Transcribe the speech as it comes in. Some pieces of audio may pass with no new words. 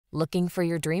Looking for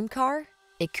your dream car?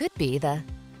 It could be the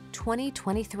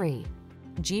 2023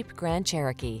 Jeep Grand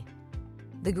Cherokee.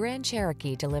 The Grand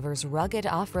Cherokee delivers rugged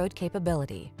off-road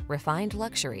capability, refined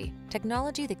luxury,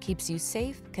 technology that keeps you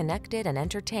safe, connected, and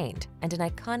entertained, and an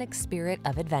iconic spirit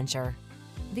of adventure.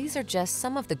 These are just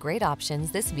some of the great options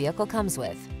this vehicle comes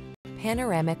with: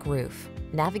 panoramic roof,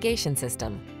 navigation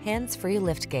system, hands-free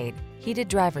liftgate, heated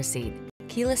driver's seat,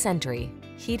 keyless entry,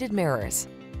 heated mirrors,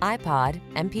 iPod,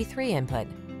 MP3 input,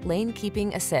 lane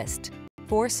keeping assist,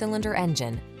 4-cylinder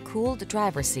engine, cooled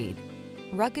driver's seat.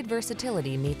 Rugged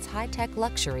versatility meets high-tech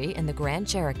luxury in the Grand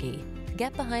Cherokee.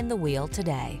 Get behind the wheel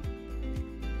today.